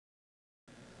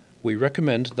We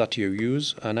recommend that you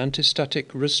use an anti-static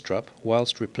wrist strap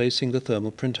whilst replacing the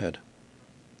thermal printhead.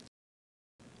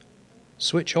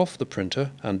 Switch off the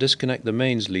printer and disconnect the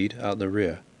mains lead at the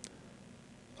rear.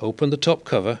 Open the top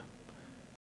cover.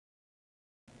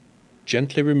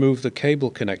 Gently remove the cable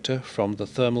connector from the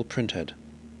thermal printhead.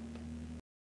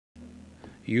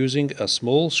 Using a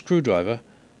small screwdriver,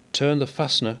 turn the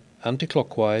fastener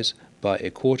anti-clockwise by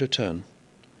a quarter turn.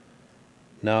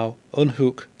 Now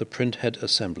unhook the printhead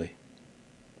assembly.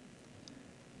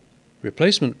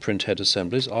 Replacement printhead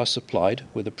assemblies are supplied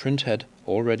with a printhead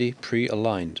already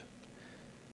pre-aligned.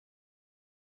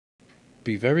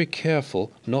 Be very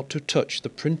careful not to touch the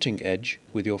printing edge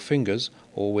with your fingers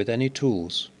or with any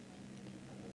tools.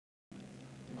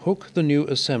 Hook the new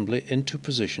assembly into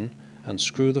position and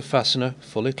screw the fastener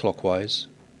fully clockwise.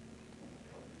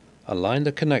 Align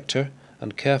the connector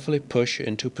and carefully push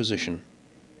into position.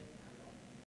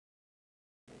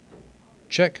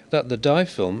 Check that the die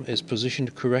film is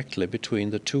positioned correctly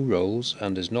between the two rolls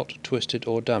and is not twisted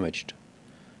or damaged.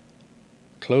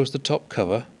 Close the top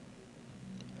cover.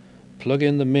 Plug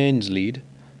in the mains lead,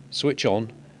 switch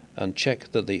on and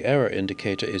check that the error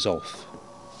indicator is off.